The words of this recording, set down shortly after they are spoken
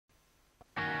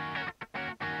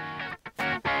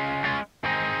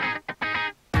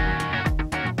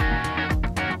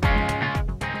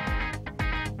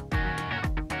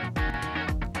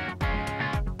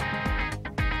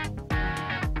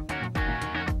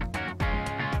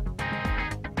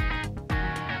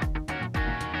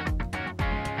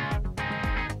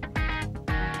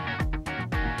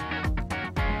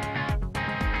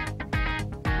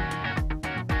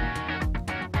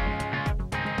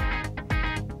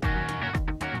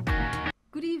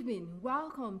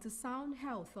Welcome to Sound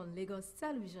Health on Lagos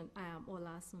Television. I am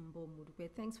Olasumbo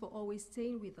Modupe. Thanks for always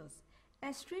staying with us.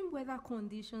 Extreme weather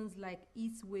conditions like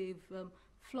heat wave,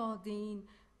 flooding,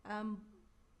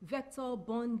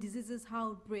 vector-borne diseases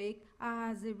outbreak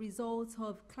are as a result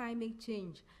of climate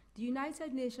change. The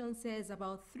United Nations says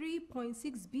about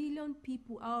 3.6 billion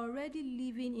people are already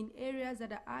living in areas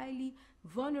that are highly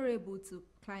vulnerable to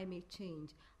climate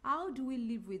change. How do we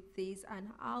live with this, and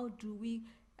how do we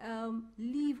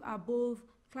live above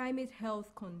climate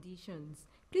health conditions?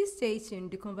 Please stay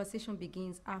tuned. The conversation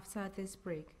begins after this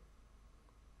break.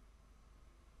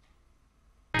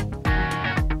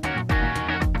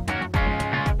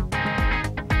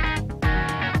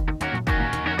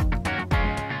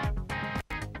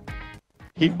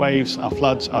 Heat waves, our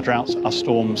floods, our droughts, our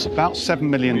storms, about 7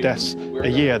 million deaths a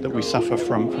year that we suffer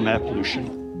from air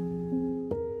pollution.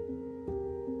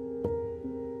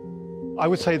 I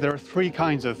would say there are three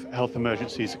kinds of health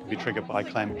emergencies that can be triggered by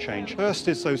climate change. First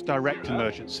is those direct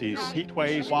emergencies, heat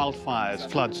waves, wildfires,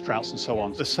 floods, droughts and so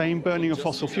on. The same burning of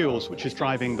fossil fuels, which is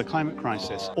driving the climate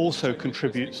crisis, also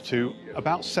contributes to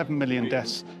about 7 million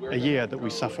deaths a year that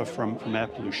we suffer from air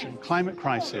pollution. Climate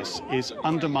crisis is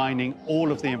undermining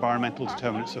all of the environmental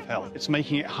determinants of health. It's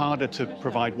making it harder to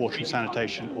provide water and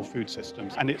sanitation or food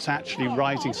systems, and it's actually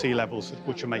rising sea levels,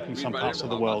 which are making some parts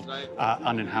of the world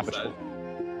uninhabitable.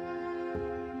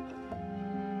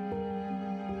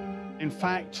 In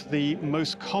fact, the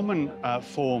most common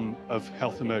form of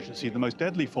health emergency, the most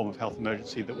deadly form of health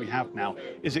emergency that we have now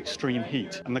is extreme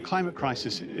heat. And the climate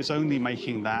crisis is only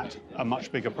making that a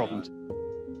much bigger problem.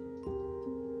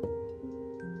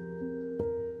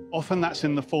 Often that's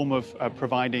in the form of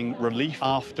providing relief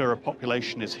after a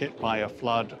population is hit by a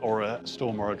flood or a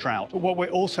storm or a drought. But what we're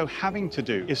also having to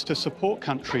do is to support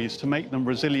countries to make them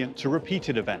resilient to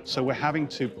repeated events. So we're having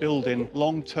to build in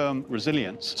long-term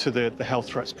resilience to the health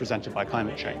threats presented by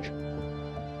climate change.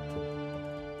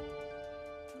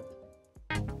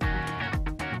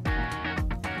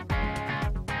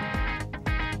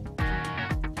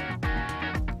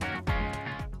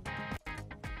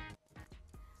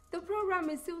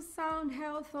 Is still Sound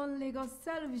Health on Lagos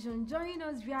Television. Joining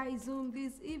us via Zoom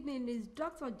this evening is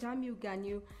Dr. Jamiyu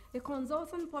Ganiyu, a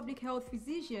consultant public health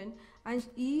physician, and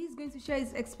he is going to share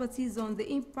his expertise on the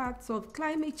impacts of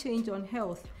climate change on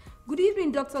health. Good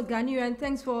evening, Dr. Ganiyu, and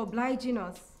thanks for obliging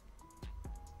us.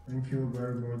 Thank you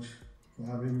very much for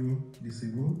having me this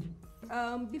evening.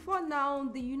 Before now,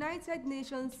 the United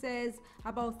Nations says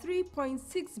about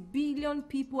 3.6 billion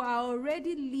people are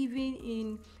already living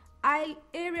in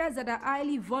areas that are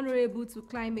highly vulnerable to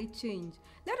climate change.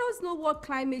 Let us know what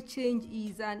climate change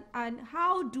is and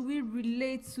how do we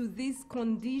relate to this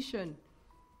condition?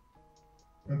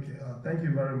 Okay, thank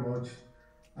you very much.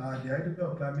 The idea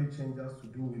of climate change has to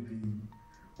do with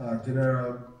the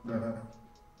general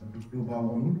global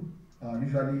warming.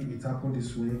 Usually it happens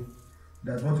this way.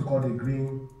 There's what we call the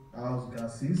greenhouse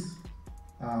gases.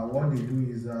 What they do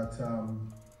is that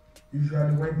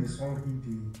usually when the sun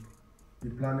hits the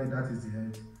planet, that is the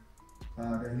Earth,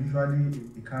 then usually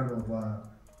it kind of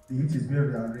the heat is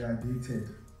being radiated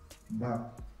back.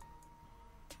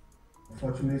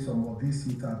 Unfortunately, some of these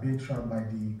heat are being trapped by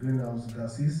the greenhouse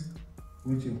gases,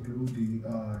 which include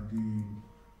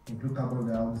include carbon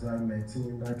dioxide,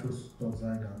 methane, nitrous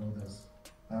oxide, and others,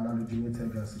 and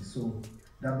halogenated gases. So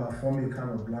that by forming a kind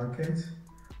of blanket,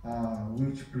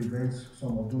 which prevents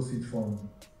some of those heat from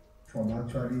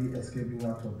actually escaping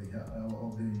out of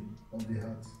the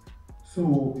heart.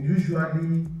 So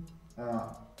usually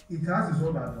it has its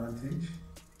own advantage.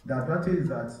 The advantage is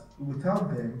that without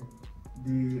them,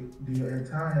 the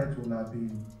entire earth will have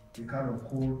been a kind of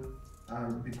cold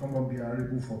and become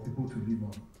unbearable for people to live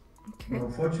on. Okay. But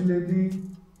unfortunately,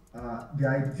 the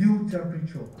ideal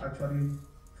temperature actually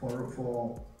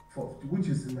for which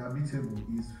is inhabitable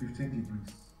is 15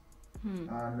 degrees.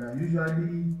 And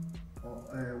usually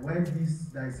when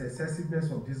there is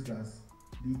excessiveness of this gas,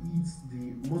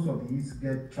 most of the heat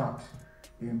get trapped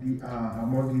in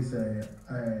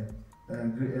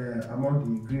among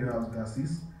the greenhouse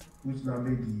gases, which now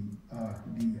make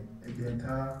the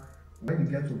entire. When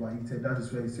you get overheated, that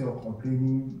is where instead of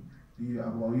complaining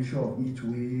about issue of heat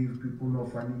wave, people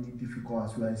not finding it difficult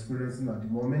as we are experiencing at the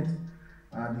moment,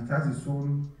 and it has its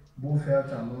own both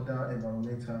health and other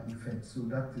environmental effects. So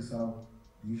that is how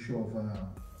the issue of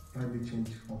climate change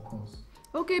occurs.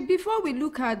 Okay, before we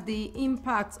look at the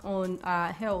impact on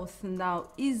our health now,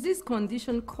 is this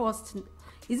condition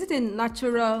is it a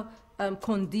natural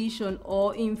condition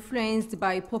or influenced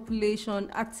by population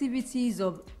activities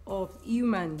of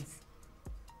humans?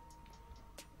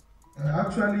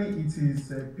 Actually, it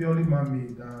is purely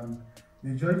man-made, and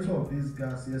majority of these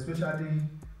gases, especially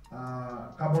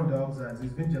carbon dioxide,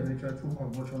 is being generated through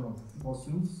combustion of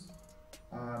fossils,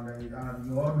 and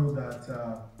you all know that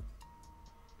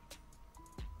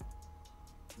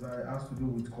that has to do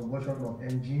with combustion of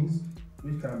engines,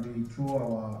 which can be through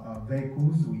our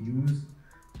vehicles we use,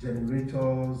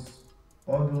 generators,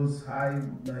 all those high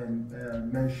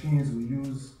machines we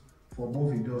use for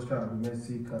both industrial and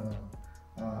domestic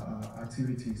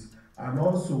activities. And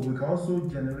also, we can also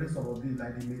generate some of these,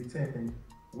 like the methane,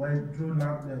 when through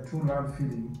land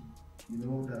filling, you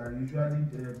know, that are usually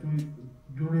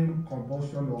during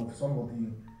combustion of some of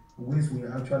the waste we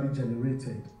actually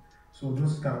generated. So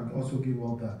those can also give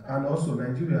up that. And also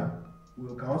Nigeria,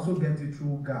 we can also get it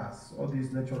through gas, all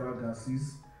these natural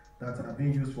gases that are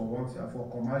being used for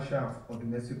commercial and for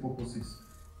domestic purposes.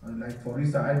 Like for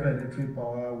instance, hydroelectric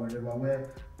power, wherever we're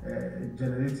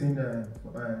generating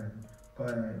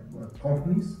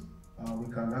companies,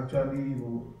 we can actually, you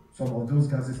know, some of those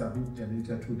gases are being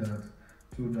generated through that.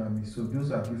 So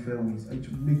those are different ways.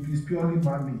 It's purely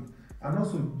man-made. And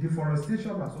also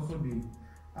deforestation has also been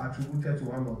attributed to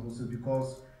one of those,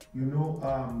 because, you know,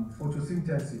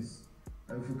 photosynthesis,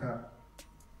 if you can,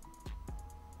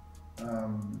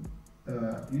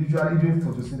 usually during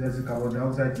photosynthesis, carbon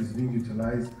dioxide is being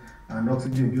utilized and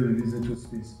oxygen being released into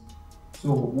space.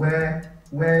 So where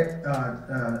there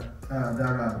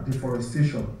are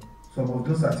deforestation, some of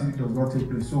those activities does not take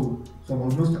place. So some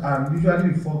of those, and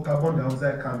usually before carbon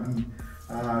dioxide can be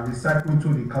recycled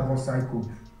to the carbon cycle,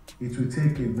 it will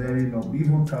take a very long,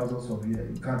 even thousands of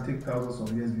years. It can take thousands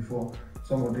of years before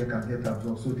some of them can get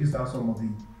absorbed. So these are some of the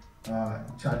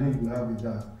challenge we have with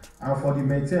that. And for the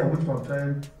methane, which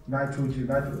contain nitrogen,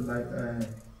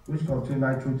 which contain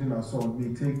nitrogen and so on,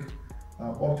 may take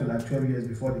up to like 12 years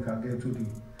before they can get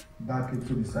back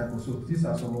into the cycle. So these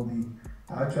are some of the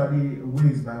actually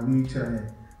ways by which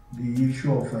the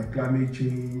issue of climate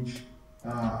change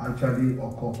actually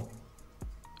occur.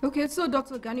 Okay, so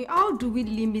Dr. Ganiyu, how do we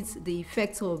limit the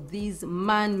effects of these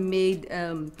man-made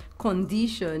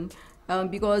condition?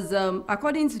 Because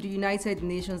according to the United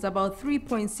Nations, about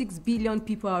 3.6 billion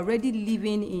people are already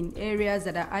living in areas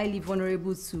that are highly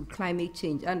vulnerable to climate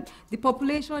change. And the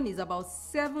population is about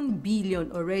 7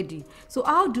 billion already. So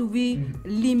how do we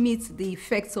limit the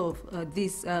effects of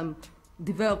this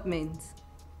development?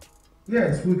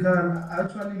 Yes, we can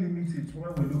actually limit it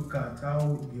when we look at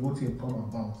how the whole thing come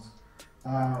about.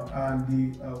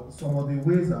 And some of the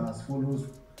ways are as follows.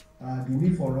 The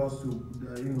need for us to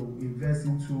invest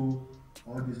into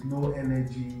all these low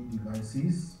energy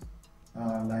devices,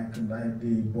 like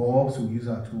the bulbs we use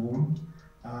at home.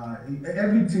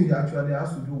 Everything actually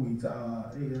has to do with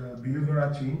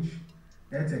behavioral change,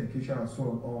 health education, and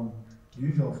so on the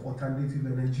use of alternative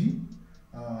energy,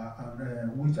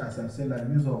 which, as I said, like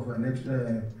use of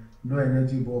low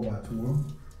energy bulb at home.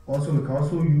 Also, we can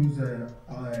also use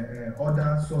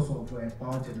other source of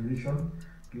power generation,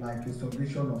 like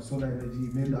installation of solar energy.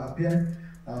 It may appear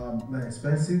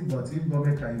expensive, but if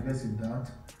government can invest in that.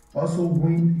 Also,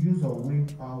 use of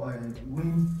wind power,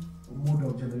 wind mode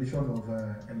of generation of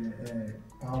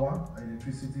power,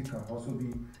 electricity can also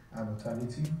be an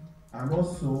alternative. And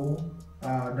also,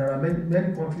 there are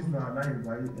many countries now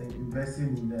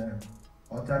investing in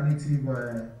alternative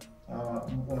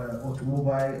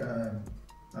automobile.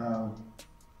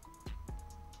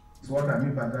 So what I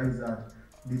mean by that is that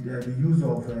the use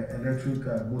of electric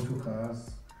motor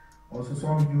cars. Also,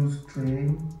 some use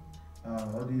train,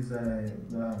 all these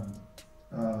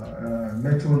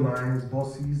metro lines,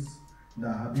 buses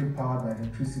that are being powered by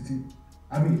electricity.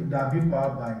 I mean, that are being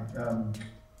powered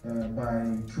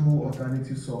by true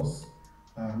alternative source,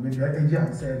 maybe energy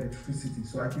and say electricity.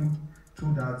 So I think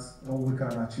through that we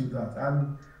can achieve that.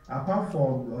 And apart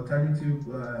from alternative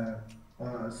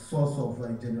source of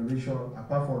generation,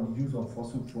 apart from the use of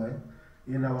fossil fuel,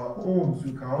 in our homes,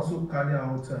 we can also carry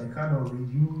out kind of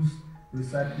reuse,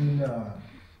 recycling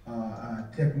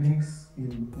techniques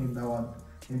in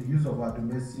the use of our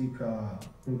domestic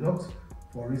products.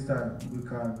 For instance,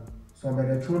 some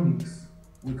electronics,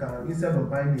 we can, instead of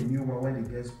buying a new one when it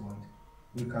gets spoiled,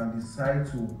 we can decide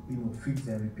to fix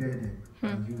them, repair them,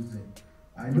 and use them.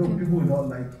 I know people will not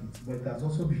like it, but it has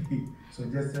also been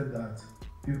suggested that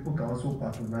people can also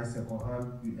patronize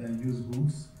second-hand used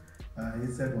goods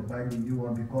instead of buying a new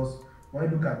one, because when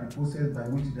you look at the process by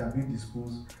which they are being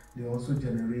disposed, they also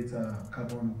generate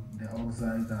carbon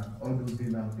dioxide and all those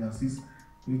greenhouse gases,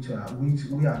 which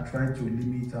we are trying to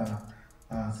limit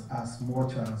as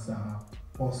much as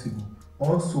possible.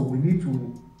 Also, we need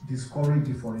to discourage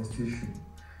deforestation,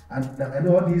 and I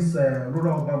know all these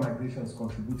rural-urban migrations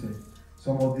contributed.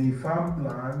 Some of the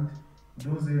farmland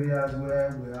those areas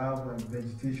where we have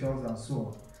vegetations and so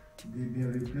on, they've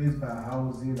been replaced by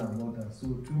housing and others. So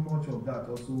too much of that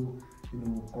also,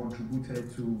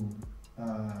 contributed to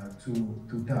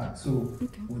that. So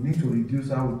we need to reduce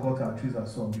how we cut our trees and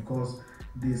so on, because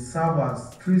trees serve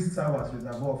as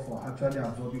reservoir for actually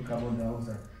absorbing carbon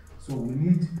dioxide. So we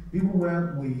need, even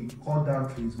when we cut down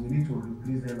trees, we need to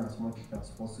replace them as much as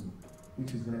possible,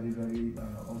 which is very, very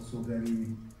also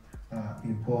very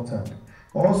important.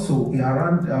 Also,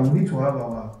 around we need to have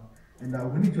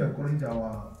we need to encourage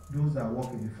those that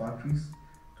work in the factories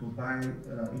to buy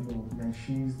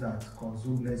machines that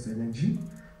consume less energy,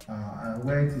 and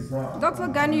where it is not Dr.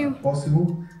 Ganiyu,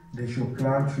 possible, they should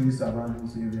plant trees around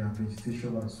those areas,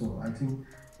 vegetation and so. I think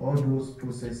all those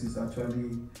processes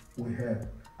actually will help.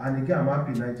 And again, I'm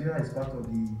happy Nigeria is part of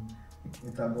the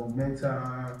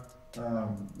intergovernmental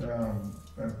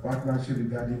partnership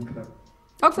regarding the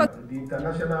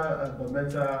international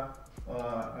governmental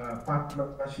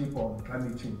partnership on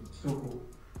climate change. So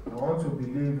I want to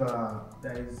believe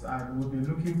and we'll be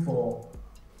looking for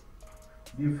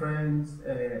different,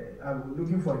 I'm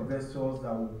looking for investors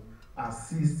that will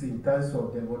assist in terms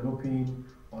of developing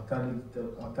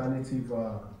alternative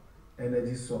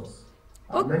energy source.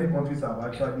 Many countries have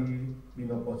actually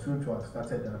been opportune to have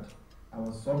started that. I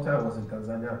was in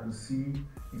Tanzania to see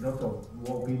a lot of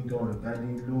work being done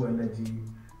regarding low energy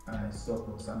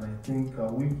sources, and I think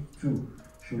we too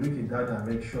should look in that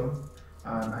direction.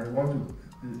 And I want to,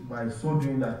 by so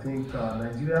doing, I think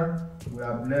Nigeria, we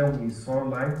are blessed with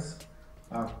sunlight.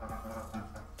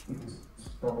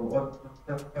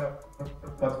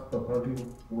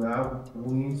 We have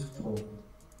winds, so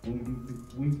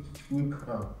we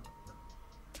can.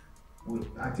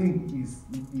 I think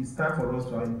it's time for us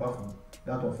to embark from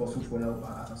that of fossil fuel.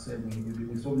 As I said,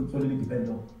 we solely depend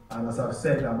on. And as I've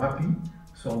said, I'm happy.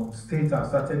 Some states have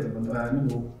started,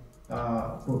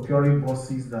 procuring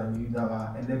buses that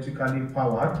are electrically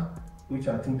powered, which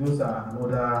I think those are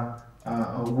another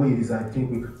ways I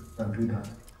think we can do that.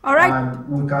 All right. And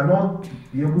we cannot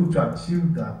be able to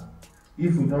achieve that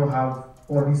if we don't have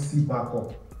policy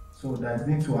backup. So there's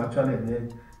need to actually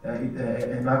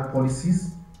enact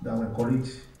policies that will encourage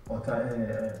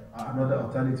another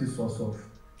alternative source of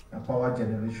power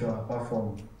generation apart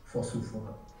from fossil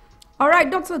fuel. All right,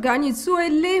 Dr. Ganiyu, to a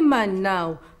layman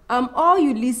now, all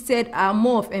you listed are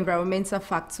more of environmental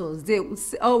factors. They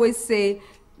always say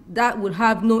that would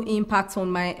have no impact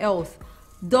on my health.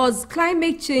 Does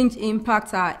climate change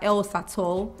impact our health at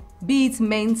all, be it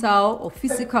mental or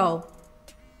physical?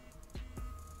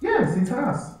 Yes, it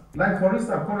has. Like for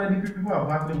instance, currently people are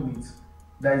battling with,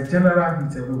 there is general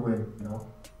heat everywhere,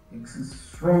 It's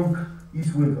strong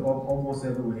heat wave almost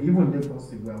everywhere. Even in Lagos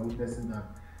State, we are witnessing that.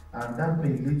 And that may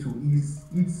lead to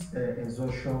heat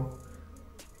exhaustion,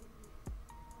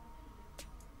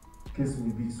 case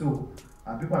may be. So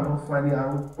people are not finding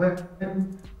out when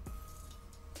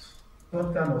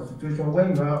that kind of situation,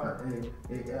 when you have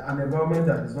an environment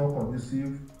that is not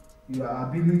conducive, your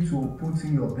ability to put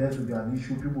in your best will be an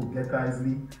issue. People get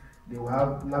easily, they will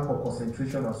have lack of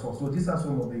concentration and so on. So these are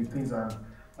some of the things, and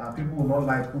people will not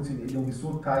like putting it. They'll be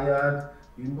so tired.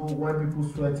 When people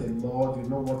sweat a lot, you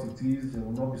know what it is. They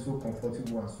will not be so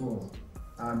comfortable and so on.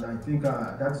 And I think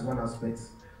that is one aspect.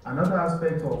 Another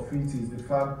aspect of it is the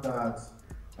fact that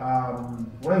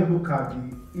when you look at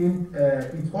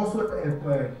it also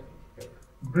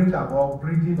bring about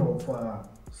breeding of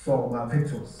some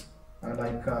vectors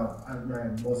like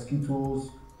mosquitoes.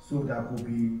 So there could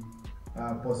be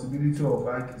possibility of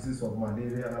high cases of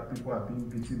malaria. People are being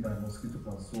bitten by mosquitoes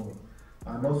and so on.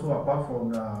 And also, apart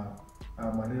from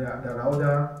malaria, there are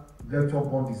other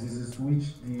vector-borne diseases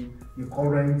which the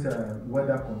current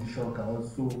weather condition can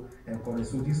also encourage.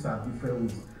 So these are different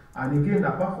ways. And again,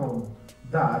 apart from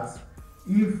that,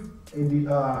 if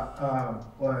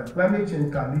climate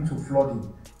change can lead to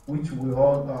flooding, which we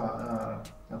all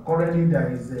currently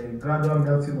there is a gradual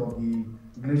melting of the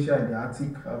glacier in the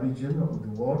Arctic region of the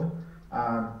world,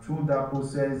 and through that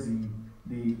process,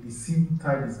 the sea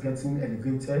tide is getting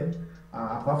elevated.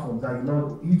 Apart from that,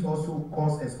 it also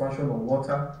causes expansion of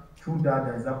water. Through that,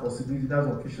 there is that possibility that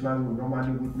occasionally we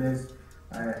normally witness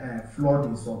flood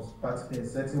in some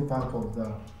certain part of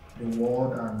the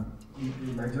world, and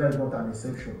Nigeria is not an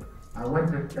exception. And when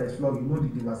there is flood, the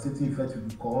devastating effect will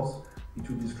be caused. It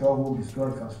will destroy homes, destroy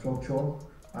infrastructure.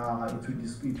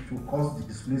 It will cause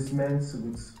displacements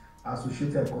with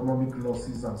associated economic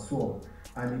losses and so on.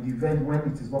 And in the event when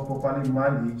it is not properly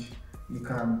managed, it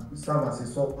can serve as a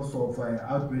source of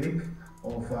outbreak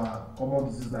of common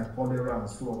diseases like cholera and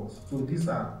so on. So these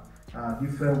are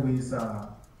different ways the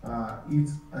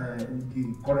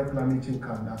current climate change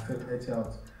can affect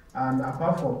health. And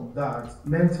apart from that,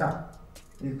 mental,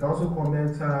 it can also cause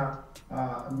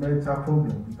mental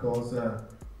problem, because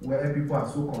where people are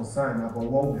so concerned about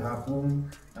what will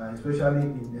happen, especially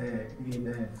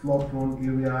in flood-prone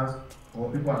areas,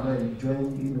 or people are not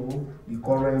enjoying, the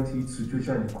current heat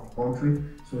situation in the country.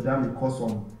 So that may cause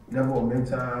some level of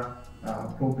mental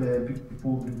problem.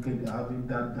 People having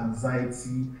that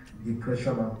anxiety,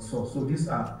 depression, and so. So these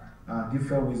are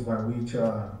different ways by which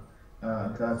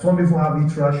that some people have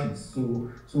heat rashes.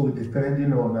 So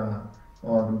depending on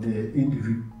the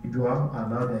individual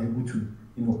and how they're able to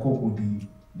cope with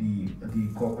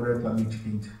the corporate climate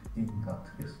change impact.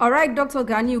 Yes. All right, Dr.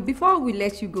 Ganiyu, before we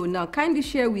let you go now, kindly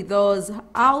share with us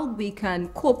how we can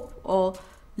cope or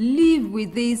live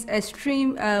with these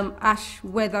extreme ash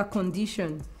weather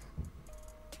conditions.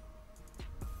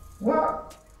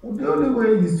 Well, the only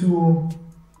way is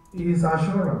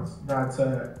assurance that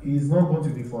it's not going to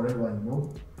be forever, it's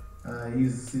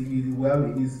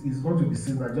going to be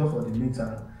seasonal just for the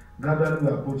meantime. Gradually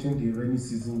we're approaching the rainy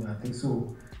season, I think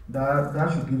so.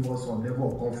 That should give us some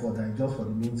level of comfort that just for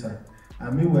the meantime.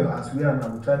 And meanwhile, as we are now,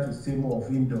 we try to stay more of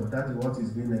indoor. That is what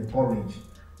is being encouraged,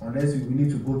 unless we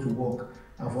need to go to work.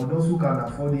 And for those who can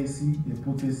afford AC, they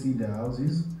put AC in their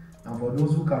houses. And for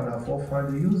those who can afford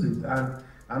fan, they use it. And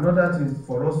another thing is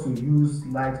for us to use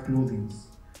light clothing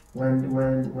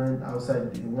when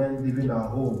outside, when leaving our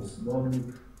homes.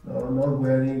 Not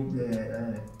wearing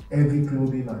heavy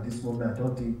clothing at this moment, I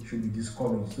don't think should be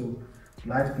discouraged. So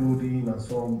light clothing and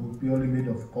so on, purely made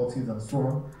of cottons and so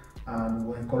on. And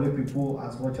we encourage people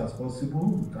as much as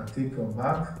possible. You can take your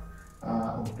bath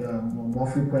more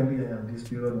frequently in this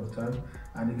period of time.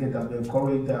 And again, that we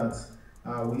encourage that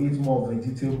we eat more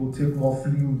vegetable, take more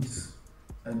fluids,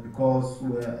 and because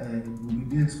with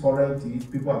this current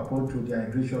heat, people are prone to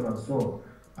dehydration and so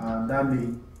on. And that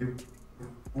may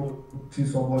put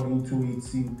somebody into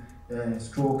it,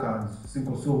 stroke and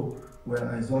sickle. So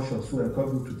we're exhaustion. So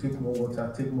encourage people to take more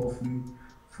water, take more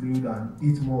fluid, and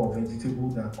eat more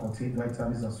vegetables that contain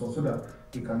vitamins and so that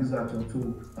we can use that to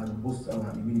boost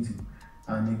our immunity.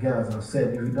 And again, as I've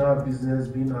said, if you don't have business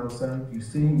being outside, you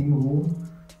stay in your home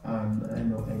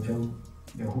and enjoy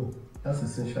your home. That's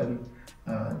essentially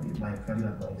my career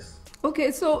advice.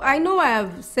 Okay, so I know I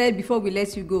have said before we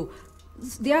let you go,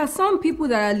 there are some people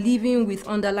that are living with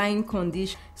underlying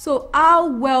conditions. So how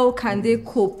well can they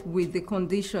cope with the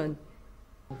condition?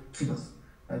 Triggers.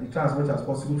 They try as much as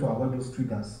possible to avoid those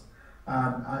triggers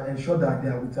and ensure that they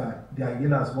are with their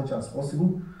healer as much as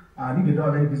possible. And if they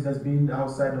don't have any business being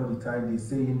outside all the time, they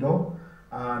stay indoor.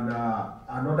 And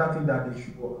another thing that they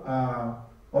should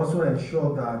also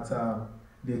ensure that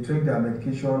they take their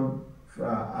medication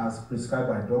as prescribed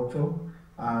by doctor.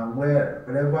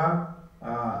 Wherever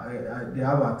they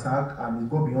have attack and it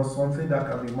go beyond something that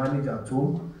can be managed at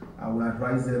home, I will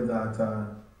advise them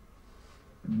that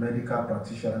medical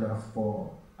practitioner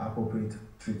for appropriate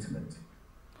treatment.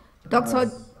 Dr. I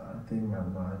think my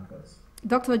advice.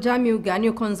 Dr. Jamiyu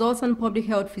Ganiyu, consultant public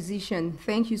health physician,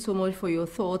 thank you so much for your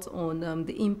thoughts on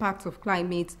the impact of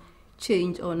climate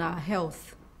change on our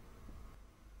health.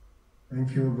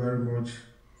 Thank you very much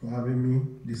for having me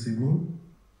this evening.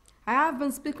 I have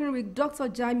been speaking with Dr.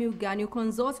 Jamiyu Ganiyu,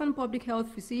 consultant public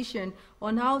health physician,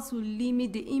 on how to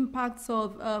limit the impacts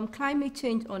of climate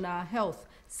change on our health.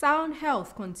 Sound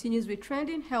Health continues with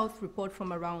trending health report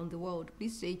from around the world.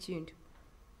 Please stay tuned.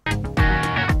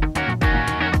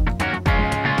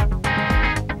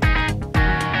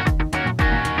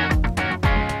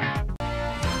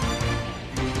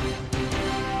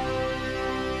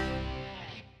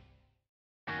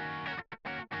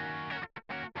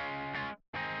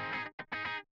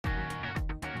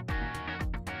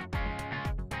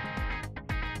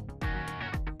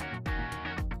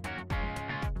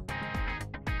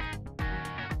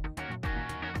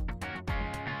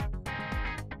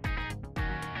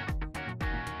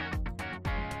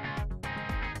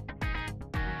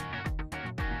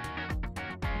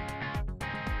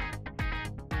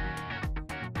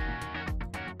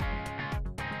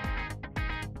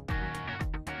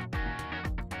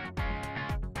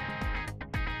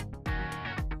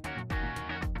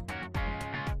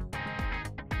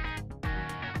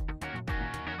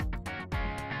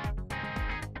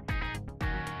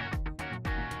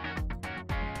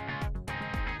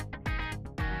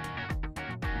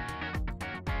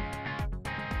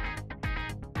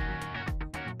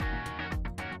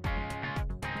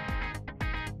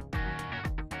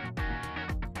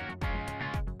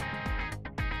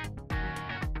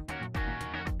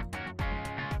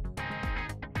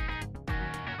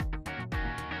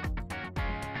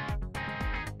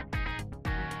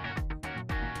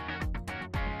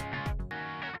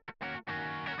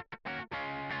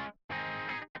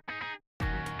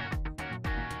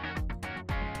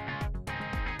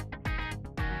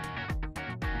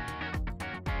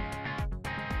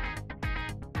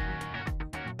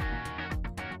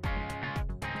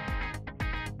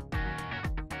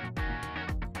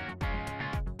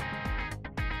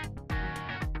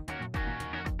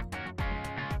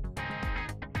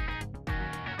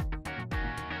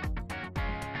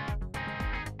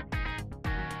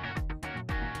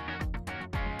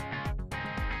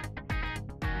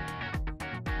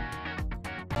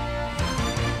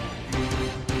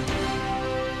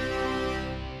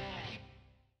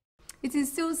 It is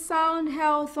still Sound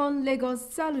Health on Lagos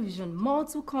Television. More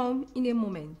to come in a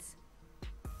moment.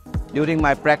 During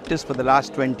my practice for the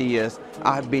last 20 years,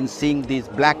 I have been seeing these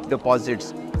black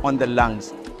deposits on the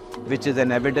lungs, which is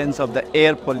an evidence of the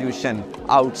air pollution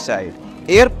outside.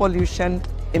 Air pollution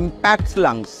impacts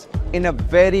lungs in a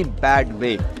very bad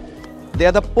way. They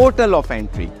are the portal of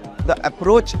entry. The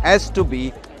approach has to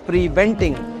be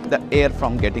preventing the air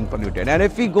from getting polluted. And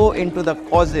if we go into the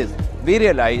causes, we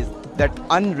realize that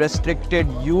unrestricted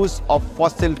use of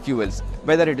fossil fuels,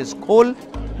 whether it is coal,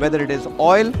 whether it is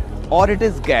oil, or it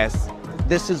is gas,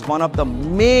 this is one of the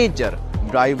major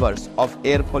drivers of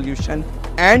air pollution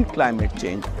and climate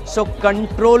change. So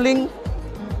controlling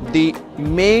the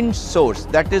main source,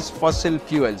 that is fossil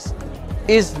fuels,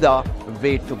 is the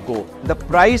way to go. The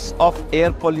price of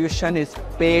air pollution is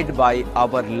paid by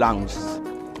our lungs.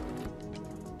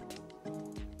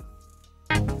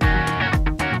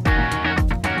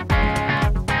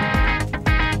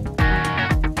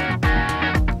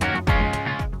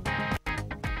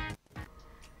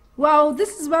 Well,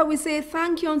 this is why we say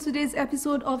thank you on today's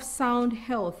episode of Sound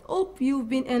Health. Hope you've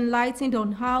been enlightened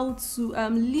on how to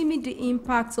limit the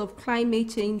impacts of climate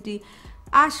change, the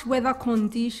harsh weather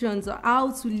conditions, or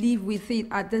how to live with it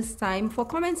at this time. For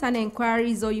comments and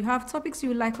inquiries, or you have topics you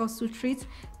would like us to treat,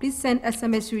 please send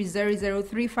SMS to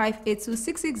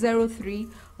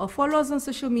 0035826603 or follow us on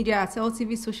social media at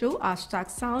LTV Social,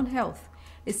 #Sound Health.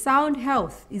 A sound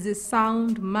health is a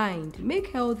sound mind.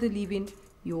 Make healthy living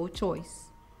your choice.